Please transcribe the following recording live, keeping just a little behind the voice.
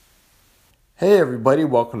Hey everybody,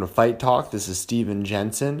 welcome to Fight Talk. This is Steven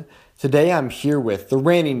Jensen. Today I'm here with the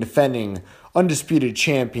reigning, defending, undisputed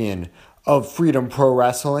champion of Freedom Pro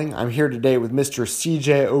Wrestling. I'm here today with Mr.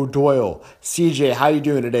 CJ O'Doyle. CJ, how you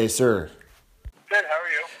doing today, sir? Good, how are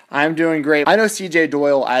you? I'm doing great. I know CJ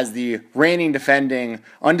Doyle as the reigning, defending,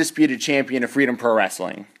 undisputed champion of Freedom Pro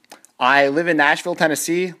Wrestling. I live in Nashville,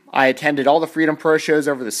 Tennessee. I attended all the Freedom Pro shows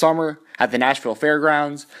over the summer at the Nashville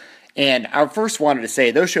Fairgrounds. And I first wanted to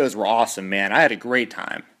say those shows were awesome, man. I had a great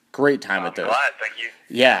time. Great time at those. I'm glad, thank you.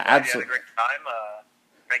 Yeah, I'm absolutely. glad you had a great time.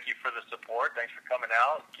 Thank you for the support. Thanks for coming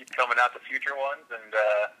out. Keep coming out to future ones. And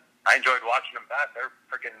I enjoyed watching them back. They're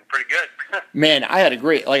freaking pretty good. Man, I had a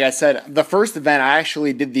great, like I said, the first event I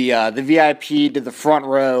actually did the VIP, did the front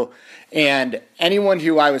row. And anyone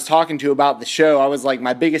who I was talking to about the show, I was like,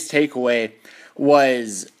 my biggest takeaway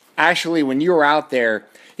was actually when you were out there,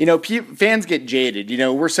 you know, fans get jaded. You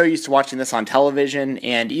know, we're so used to watching this on television,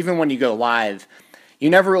 and even when you go live, you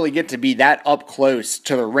never really get to be that up close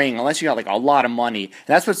to the ring unless you got like a lot of money. And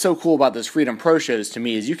that's what's so cool about those Freedom Pro shows to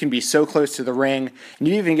me is you can be so close to the ring, and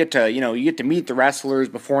you even get to, you know, you get to meet the wrestlers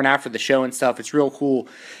before and after the show and stuff. It's real cool.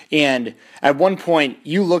 And at one point,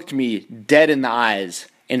 you looked me dead in the eyes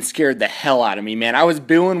and scared the hell out of me, man. I was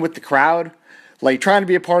booing with the crowd, like trying to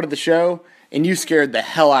be a part of the show. And you scared the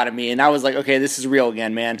hell out of me, and I was like, okay, this is real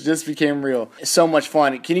again, man. It just became real. It's so much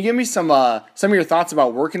fun. Can you give me some of your thoughts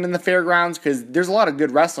about working in the fairgrounds? Because there's a lot of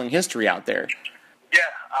good wrestling history out there. Yeah,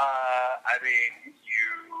 I mean, you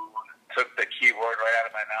took the key word right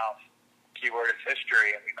out of my mouth. Keyword is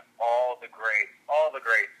history. I mean, all the greats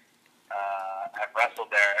have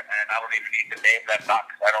wrestled there, and I don't even need to name them, not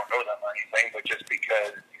because I don't know them or anything, but just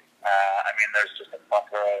because, I mean, there's just a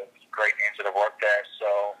plethora of great names that have worked there,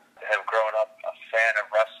 so to have grown up a fan of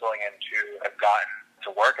wrestling and to have gotten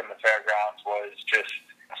to work in the fairgrounds was just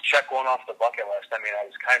check one off the bucket list. I mean, I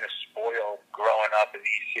was kind of spoiled growing up in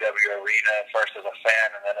the ECW arena, first as a fan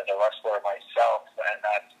and then as a wrestler myself, and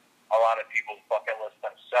that's a lot of people's bucket list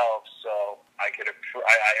themselves. So I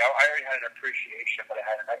already had an appreciation, but I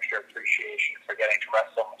had an extra appreciation for getting to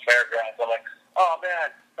wrestle in the fairgrounds. I'm like, oh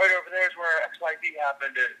man, right over there is where XYZ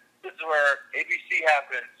happened, and this is where ABC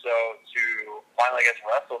happened. So to finally get to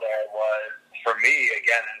wrestle there was, for me,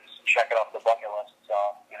 again, it's checking off the bucket list. So,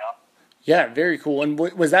 you know. Yeah, very cool. And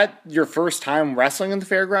was that your first time wrestling in the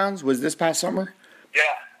fairgrounds? Was this past summer? Yeah,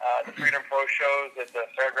 the Freedom Pro shows at the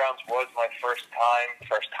fairgrounds was my first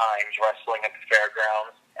times wrestling at the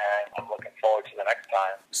fairgrounds, and I'm looking forward to the next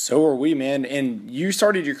time. So are we, man. And you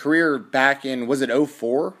started your career back in, was it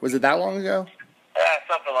 04? Was it that long ago?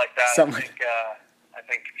 Something like that.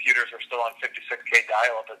 I think computers were still on 56K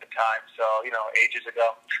dial-up at the time, so, you know, ages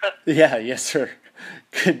ago. Yeah, yes, sir.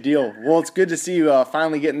 Good deal. Well, it's good to see you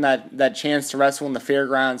finally getting that chance to wrestle in the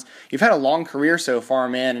fairgrounds. You've had a long career so far,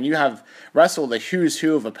 man, and you have wrestled a who's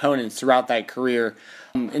who of opponents throughout that career.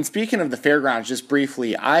 And speaking of the fairgrounds, just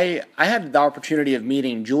briefly, I had the opportunity of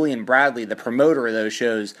meeting Julian Bradley, the promoter of those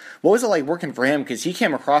shows. What was it like working for him? Because he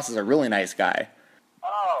came across as a really nice guy.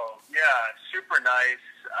 Oh, yeah, super nice.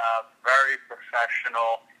 Very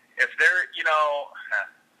professional. If there, you know,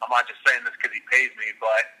 I'm not just saying this because he pays me,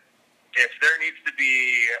 but if there needs to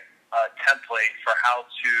be a template for how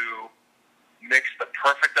to mix the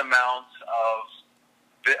perfect amount of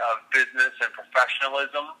business and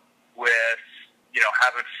professionalism with, you know,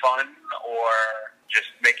 having fun or just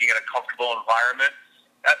making it a comfortable environment,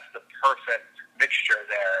 that's the perfect mixture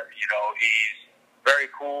there. You know, he's very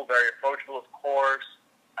cool, very approachable, of course,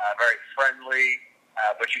 very friendly.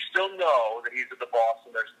 But you still know that he's the boss,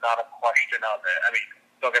 and there's not a question of it. I mean,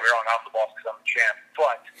 don't get me wrong, I'm the boss because I'm the champ.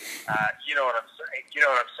 But you know what I'm saying. You know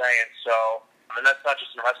what I'm saying. So, and that's not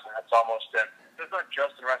just in wrestling. That's almost in. It's not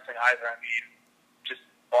just in wrestling either. I mean, just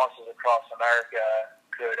bosses across America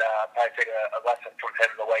could probably take a lesson from him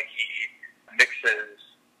the way he mixes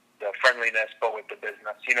the friendliness, but with the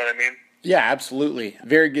business. You know what I mean? Yeah, absolutely.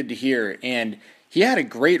 Very good to hear. And he had a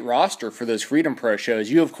great roster for those Freedom Pro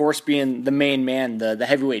shows. You, of course, being the main man, the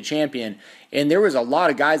heavyweight champion. And there was a lot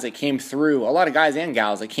of guys that came through, a lot of guys and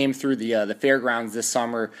gals that came through the fairgrounds this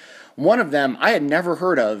summer. One of them I had never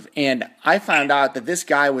heard of, and I found out that this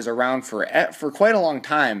guy was around for quite a long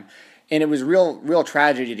time. And it was real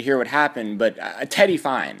tragedy to hear what happened. But Teddy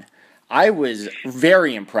Fine, I was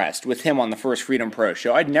very impressed with him on the first Freedom Pro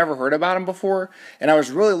show. I'd never heard about him before, and I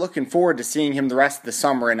was really looking forward to seeing him the rest of the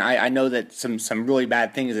summer, and I know that some really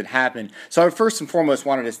bad things had happened. So I first and foremost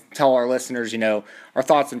wanted to tell our listeners, you know, our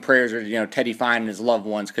thoughts and prayers are, you know, Teddy Fine and his loved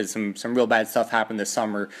ones, because some real bad stuff happened this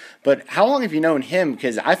summer. But how long have you known him?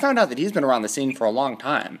 Because I found out that he's been around the scene for a long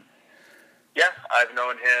time. Yeah, I've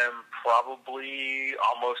known him probably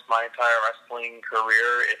almost my entire wrestling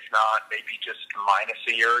career, if not maybe just minus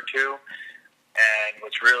a year or two. And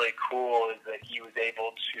what's really cool is that he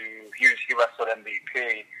wrestled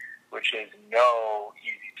MVP, which is no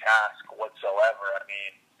easy task whatsoever. I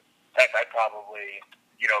mean, heck, I'd probably,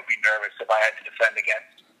 be nervous if I had to defend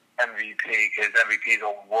against MVP, because MVP is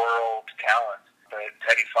a world talent. But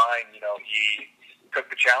Teddy Fine, he took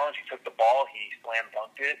the challenge, he took the ball, he slam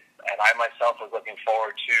dunked it, and I myself was looking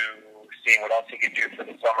forward to seeing what else he could do for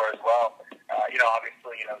the summer as well.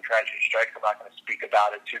 Obviously, tragedy strikes. I'm not going to speak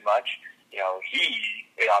about it too much. He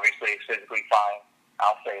obviously is physically fine.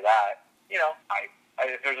 I'll say that.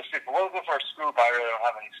 If there's a scoop, we're looking for a scoop. I really don't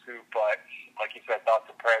have any scoop, but like you said, thoughts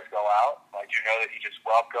and prayers go out. I do know that he just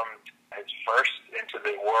welcomed his first into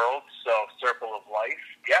the world, so circle of life.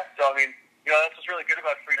 Yeah, so I mean, that's what's really good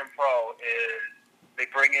about Freedom Pro is they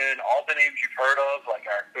bring in all the names you've heard of, like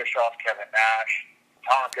Eric Bischoff, Kevin Nash,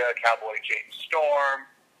 Tonka, Cowboy James Storm.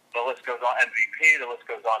 The list goes on. MVP. The list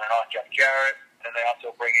goes on and on. Jeff Jarrett, and they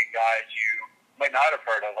also bring in guys you might not have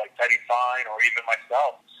heard of, like Teddy Fine or even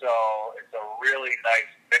myself. So it's a really nice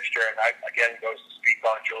mixture, and that, again, goes to speak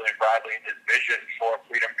on Julian Bradley and his vision for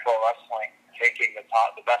Freedom Pro Wrestling, taking the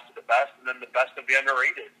best of the best, and then the best of the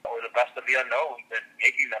underrated, or the best of the unknown, and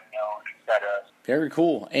making them known, etc. Very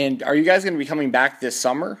cool. And are you guys going to be coming back this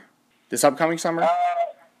upcoming summer?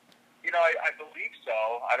 I believe so.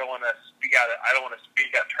 I don't want to speak out of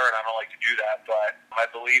turn. I don't like to do that, but I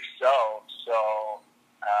believe so. So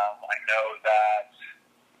I know that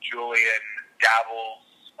Julian dabbles.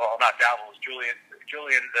 Well, not dabbles. Julian's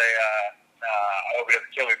I hope he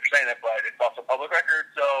doesn't kill me for saying it, but it's also public record.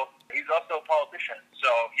 So he's also a politician. So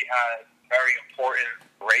he had a very important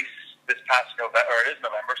race this past November, or it is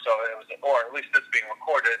November. So it was, or at least this is being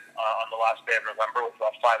recorded on the last day of November with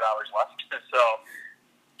about 5 hours left. So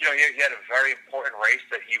he had a very important race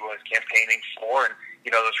that he was campaigning for, and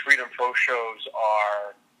those Freedom Pro shows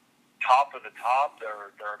are top of the top. They're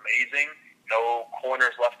amazing. No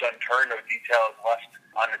corners left unturned, no details left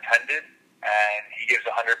unattended, and he gives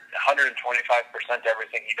 125% to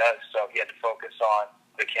everything he does. So he had to focus on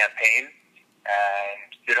the campaign and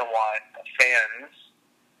didn't want fans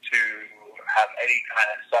to have any kind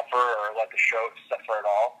of suffer or let the show suffer at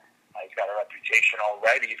all. He's got a reputation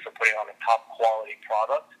already for putting on a top quality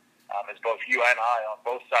product, as both you and I on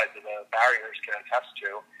both sides of the barriers can attest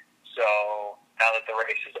to. So now that the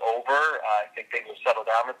race is over, I think things will settle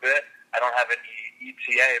down a bit. I don't have any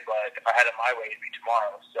ETA, but if I had it my way, it'd be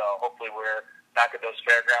tomorrow. So hopefully we're back at those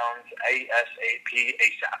fairgrounds ASAP.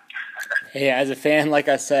 Hey, as a fan, like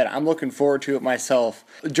I said, I'm looking forward to it myself.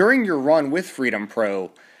 During your run with Freedom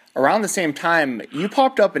Pro, around the same time, you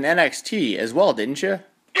popped up in NXT as well, didn't you?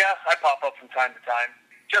 Yeah, I pop up from time to time.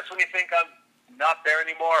 Just when you think I'm not there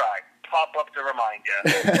anymore, I pop up to remind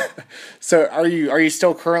you. So are you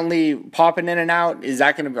still currently popping in and out? Are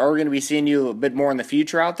we going to be seeing you a bit more in the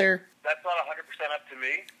future out there? That's not 100% up to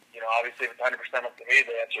me. Obviously if it's 100% up to me,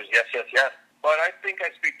 the answer is yes, yes, yes. But I think I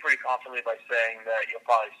speak pretty confidently by saying that you'll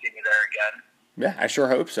probably see me there again. Yeah, I sure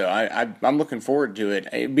hope so. I'm looking forward to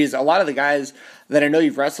it, because a lot of the guys that I know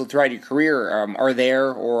you've wrestled throughout your career are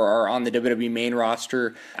there or are on the WWE main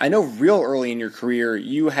roster. I know real early in your career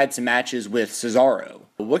you had some matches with Cesaro.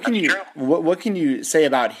 What can you say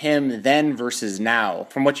about him then versus now?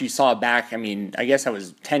 From what you saw back, I guess that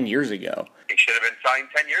was 10 years ago. He should have been signed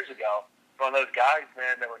 10 years ago. One of those guys,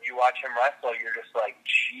 man, that when you watch him wrestle, you're just like,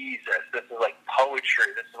 Jesus, this is like poetry.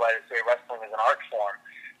 This is why they say wrestling is an art form.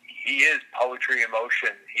 He is poetry in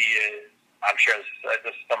motion. He is, I'm sure this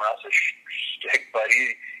is someone else's shtick, but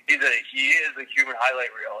he is a human highlight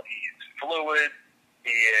reel. He's fluid.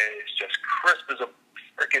 He is just crisp as a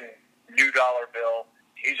freaking new dollar bill.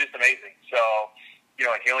 He's just amazing. So, he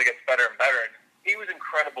only gets better and better. And he was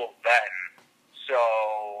incredible then. So,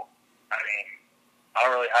 I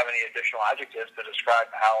don't really have any additional adjectives to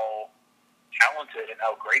describe how talented and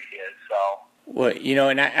how great he is. So. Well,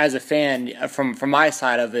 and as a fan, from my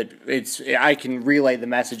side of it, I can relay the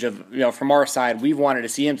message of, from our side, we've wanted to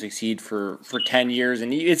see him succeed for 10 years,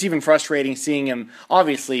 and it's even frustrating seeing him.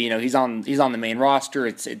 Obviously, he's on the main roster.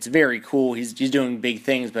 It's very cool. He's doing big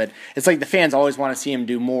things, but it's like the fans always want to see him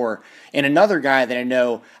do more. And another guy that I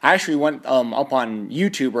know, I actually went up on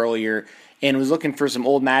YouTube earlier and was looking for some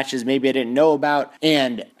old matches maybe I didn't know about.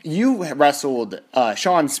 And you wrestled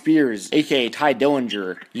Shawn Spears, a.k.a. Ty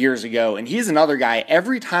Dillinger, years ago. And he's another guy,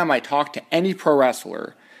 every time I talk to any pro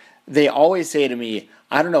wrestler, they always say to me,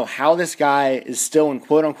 I don't know how this guy is still in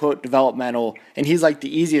quote-unquote developmental, and he's like the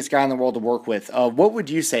easiest guy in the world to work with. What would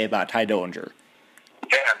you say about Ty Dillinger?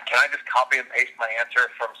 Can I just copy and paste my answer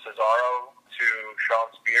from Cesaro to to Sean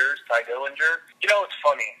Spears, Ty Dillinger. You know, it's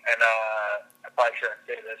funny, and I probably shouldn't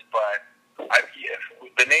say this, but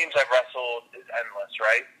the names I've wrestled is endless,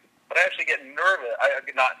 right? But I actually get nervous.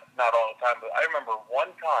 Not all the time, but I remember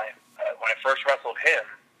one time when I first wrestled him,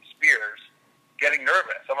 Spears, getting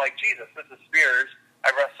nervous. I'm like, Jesus, this is Spears.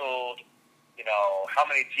 I wrestled, how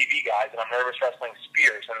many TV guys, and I'm nervous wrestling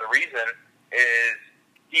Spears. And the reason is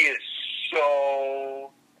he is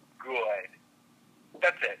so good.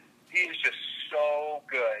 That's it. He is just so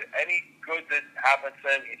good. Any good that happens to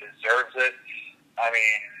him, he deserves it. I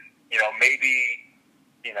mean, maybe,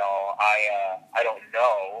 I don't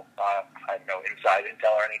know. I have no inside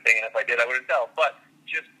intel or anything, and if I did, I wouldn't tell. But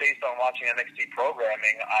just based on watching NXT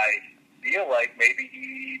programming, I feel like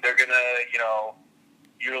maybe they're going to,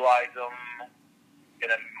 utilize him in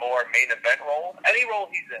a more main event role. Any role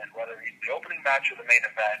he's in, whether he's the opening match or the main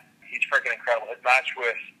event, he's freaking incredible. His match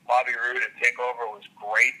with Bobby Roode at TakeOver was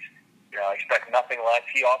great. I expect nothing less.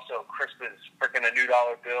 He also crisps freaking a new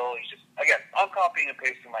dollar bill. He's just, again, I'm copying and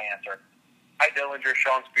pasting my answer. Ty Dillinger,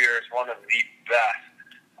 Sean Spears, one of the best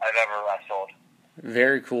I've ever wrestled.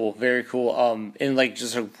 Very cool, very cool. And like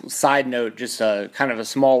just a side note, just a kind of a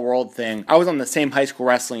small world thing. I was on the same high school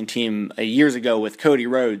wrestling team years ago with Cody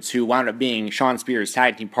Rhodes, who wound up being Sean Spears'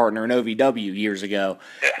 tag team partner in OVW years ago.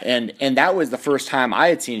 Yeah. And that was the first time I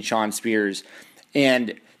had seen Sean Spears.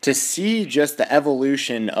 And to see just the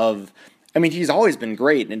evolution of, I mean, he's always been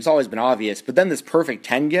great and it's always been obvious, but then this Perfect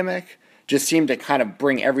 10 gimmick just seemed to kind of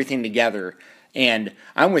bring everything together. And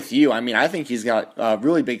I'm with you. I mean, I think he's got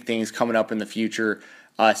really big things coming up in the future.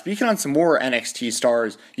 Speaking on some more NXT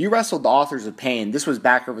stars, you wrestled the Authors of Pain. This was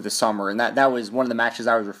back over the summer, and that was one of the matches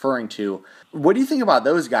I was referring to. What do you think about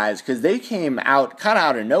those guys? Because they came out kind of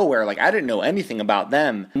out of nowhere. Like, I didn't know anything about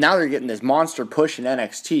them. Now they're getting this monster push in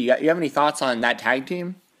NXT. You have any thoughts on that tag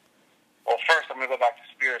team? Well, first, I'm going to go back to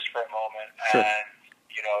Spears for a moment. Sure. And,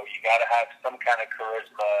 you got to have some kind of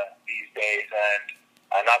charisma these days.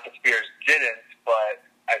 And not that Spears didn't, but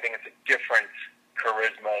I think it's a different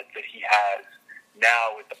charisma that he has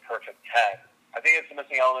now with the Perfect 10. I think it's a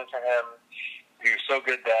missing element for him. He was so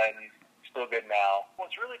good then, still good now.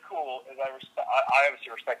 What's really cool is I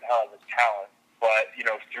obviously respect the hell out of his talent, but,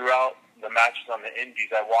 throughout the matches on the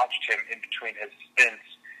indies, I watched him in between his stints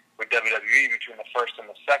with WWE, between the first and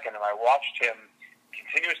the second, and I watched him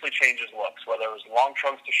continuously change his looks, whether it was long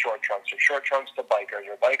trunks to short trunks, or short trunks to bikers,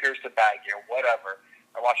 or bikers to baggy, or whatever.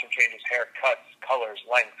 I watched him change his hair cuts, colors,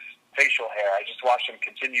 lengths, facial hair. I just watched him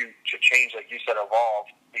continue to change, like you said,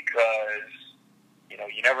 evolve, because,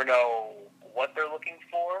 you never know what they're looking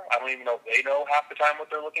for. I don't even know if they know half the time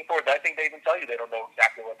what they're looking for. I think they even tell you they don't know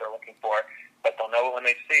exactly what they're looking for, but they'll know it when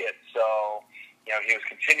they see it. So, he was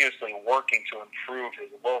continuously working to improve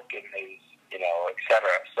his look and his, et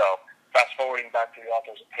cetera. So, fast forwarding back to the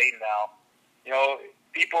Authors of Pain now,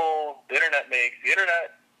 the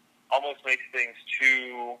internet almost makes things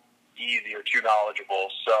too easy or too knowledgeable.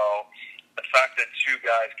 So the fact that two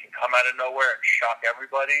guys can come out of nowhere and shock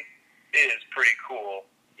everybody is pretty cool.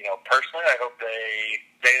 Personally, I hope they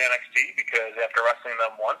stay in NXT, because after wrestling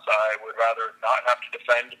them once, I would rather not have to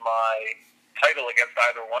defend my title against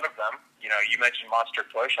either one of them. You mentioned Monster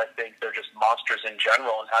Push. I think they're just monsters in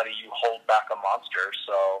general, and how do you hold back a monster?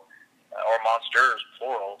 So, or monsters,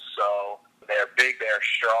 plural. So they're big, they're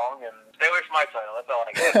strong, and stay away from my title. That's all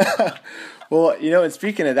I got. Well, and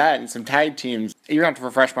speaking of that and some tag teams, you're going to have to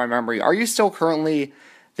refresh my memory. Are you still currently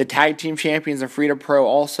the tag team champions in Freedom Pro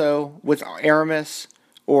also with Aramis?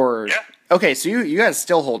 Or yeah. Okay, so you guys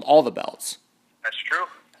still hold all the belts. That's true.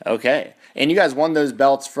 Okay. And you guys won those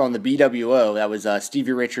belts from the BWO. That was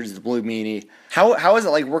Stevie Richards, the Blue Meanie. How is it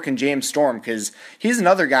like working James Storm? Because he's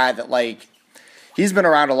another guy that, he's been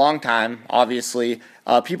around a long time, obviously.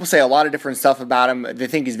 People say a lot of different stuff about him. They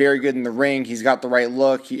think he's very good in the ring. He's got the right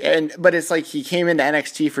look. But it's like he came into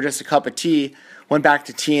NXT for just a cup of tea, went back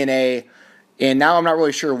to TNA, and now I'm not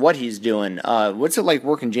really sure what he's doing. What's it like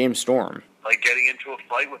working James Storm? Like getting into a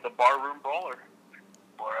fight with a barroom brawler,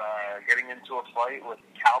 or getting into a fight with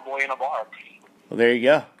a cowboy in a bar. Well, there you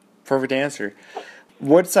go. Perfect answer.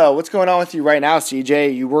 What's going on with you right now,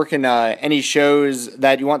 CJ? You working any shows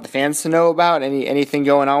that you want the fans to know about? Anything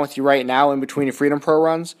going on with you right now in between your Freedom Pro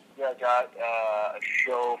runs? Yeah, I got a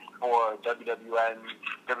show for WWN.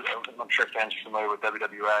 I'm sure fans are familiar with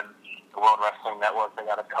WWN, the World Wrestling Network. They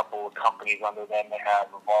got a couple of companies under them. They have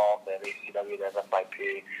Evolve, they have ACW, they have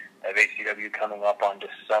FIP. They have ACW coming up on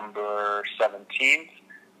December 17th.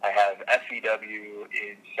 I have FEW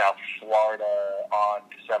in South Florida on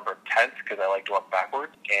December 10th, because I like to walk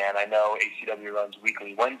backwards. And I know ACW runs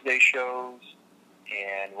weekly Wednesday shows.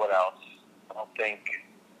 And what else? I don't think...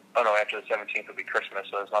 Oh, no, after the 17th will be Christmas,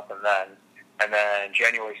 so there's nothing then. And then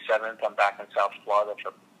January 7th, I'm back in South Florida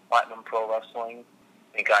for Platinum Pro Wrestling.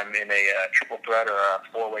 I think I'm in a triple threat or a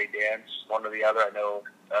four-way dance, one or the other. I know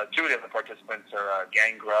two of the other participants are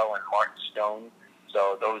Gangrel and Martin Stone.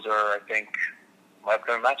 So those are, I think, my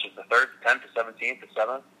upcoming matches, the 3rd, 10th, the 17th, the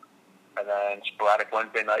 7th, and then sporadic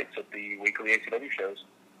Wednesday nights at the weekly ACW shows.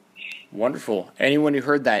 Wonderful. Anyone who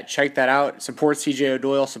heard that, check that out. Support CJ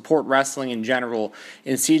O'Doyle, support wrestling in general.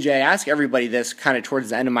 And CJ, I ask everybody this kind of towards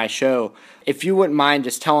the end of my show. If you wouldn't mind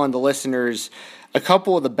just telling the listeners a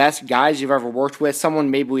couple of the best guys you've ever worked with,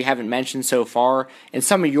 someone maybe we haven't mentioned so far, and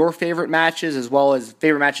some of your favorite matches as well as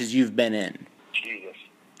favorite matches you've been in. Jesus.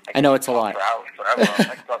 I know it's a lot.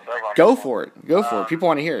 Go for it. Go for it. People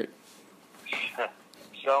want to hear it.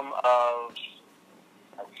 Some of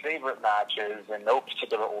my favorite matches, in no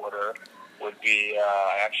particular order, would be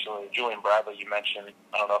actually Julian Bradley. You mentioned,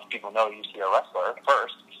 I don't know if people know, he used to be a wrestler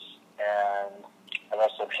first, and I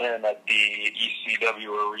wrestled him at the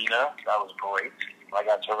ECW arena. That was great. I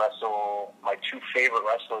got to wrestle my two favorite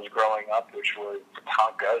wrestlers growing up, which was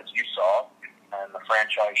Tatanka, as you saw, and the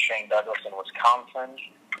franchise Shane Douglas in Wisconsin.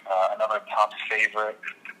 Another top favorite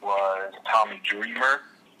was Tommy Dreamer.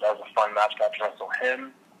 That was a fun match. Got to wrestle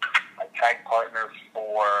him. My tag partner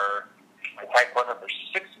for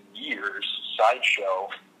 6 years, Sideshow.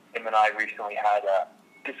 Him and I recently had a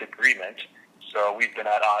disagreement, so we've been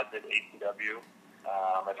at odds at ACW.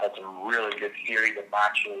 I've had some really good series of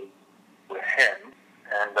matches with him,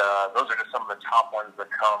 and those are just some of the top ones that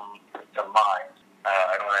come to mind.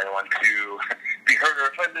 I don't want anyone to be hurt or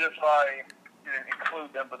offended if I didn't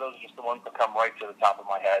include them, but those are just the ones that come right to the top of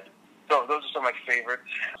my head. So those are some of my favorites.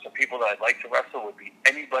 Some people that I'd like to wrestle would be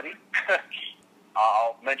anybody.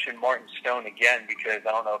 I'll mention Martin Stone again because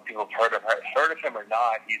I don't know if people have heard of him or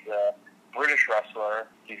not. He's a British wrestler.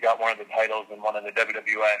 He's got one of the titles in one of the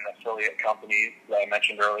WWN affiliate companies that I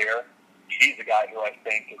mentioned earlier. He's a guy who I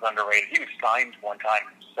think is underrated. He was signed one time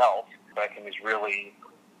himself, but I think he's really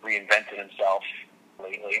reinvented himself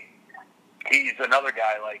lately. He's another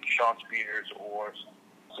guy like Sean Spears or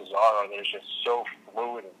Cesaro that is just so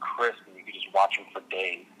fluid and crisp, and you can just watch him for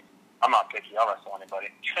days. I'm not picky. I'll wrestle anybody.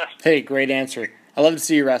 Hey, great answer. I love to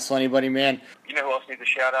see you wrestle anybody, man. You know who else needs a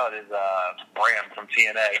shout-out is Bram from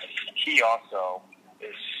TNA. He also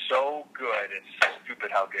is so good. It's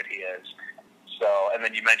stupid how good he is. So, and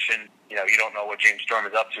then you mentioned, you don't know what James Storm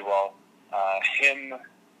is up to. Well, him,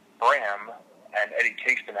 Bram, and Eddie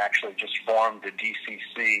Kingston actually just formed the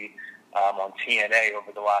DCC on TNA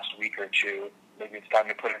over the last week or two. Maybe it's time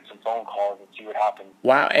to put in some phone calls and see what happens.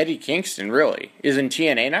 Wow, Eddie Kingston really is in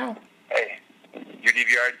TNA now? Hey, your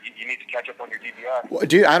DVR, you need to catch up on your DVR. Well,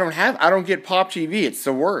 dude, I don't get Pop TV. It's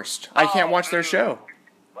the worst. I can't watch their show.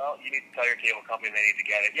 Well, you need to tell your cable company they need to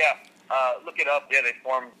get it. Yeah, look it up. Yeah, they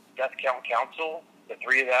formed Death Count Council, the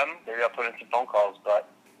three of them. They're going to put in some phone calls, but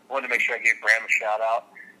I wanted to make sure I gave Bram a shout-out.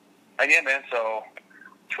 And yeah, man, so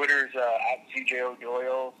Twitter's at CJ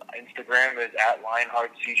O'Doyle. Instagram is at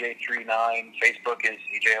LionheartCJ39. Facebook is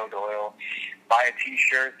CJ O'Doyle. Buy a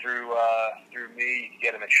T-shirt through me. You can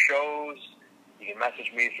get them at shows. You can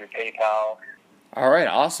message me through PayPal. All right,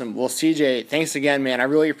 awesome. Well, CJ, thanks again, man. I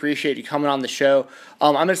really appreciate you coming on the show.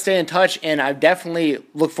 I'm going to stay in touch, and I definitely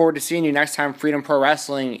look forward to seeing you next time Freedom Pro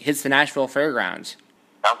Wrestling hits the Nashville Fairgrounds.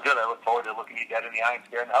 Sounds good. I look forward to looking you dead in the eye and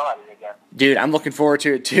scaring the hell out of you again. Dude, I'm looking forward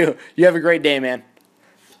to it, too. You have a great day, man.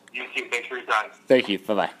 You too. Thanks for your time. Thank you.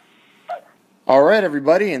 Bye-bye. All right,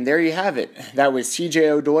 everybody, and there you have it. That was CJ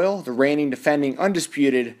O'Doyle, the reigning, defending,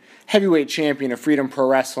 undisputed heavyweight champion of Freedom Pro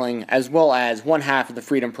Wrestling, as well as one half of the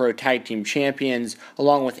Freedom Pro Tag Team Champions,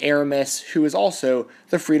 along with Aramis, who is also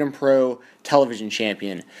the Freedom Pro Television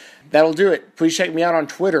Champion. That'll do it. Please check me out on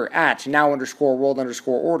Twitter at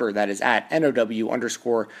now_world_order. That is at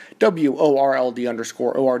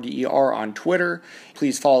NOW_WORLD_ORDER on Twitter.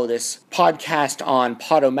 Please follow this podcast on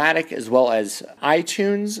Podomatic as well as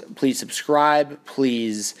iTunes. Please subscribe.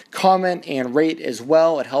 Please comment and rate as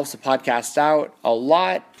well. It helps the podcast out a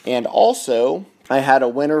lot. And also, I had a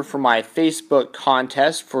winner for my Facebook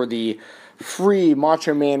contest for the free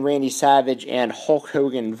Macho Man Randy Savage and Hulk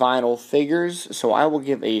Hogan vinyl figures. So I will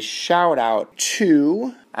give a shout out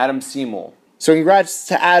to Adam Seymour. So congrats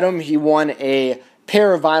to Adam. He won a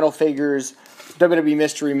pair of vinyl figures, WWE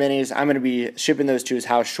Mystery Minis. I'm going to be shipping those to his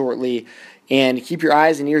house shortly. And keep your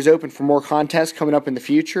eyes and ears open for more contests coming up in the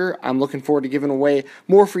future. I'm looking forward to giving away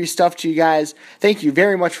more free stuff to you guys. Thank you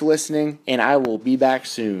very much for listening, and I will be back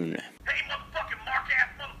soon. Hey,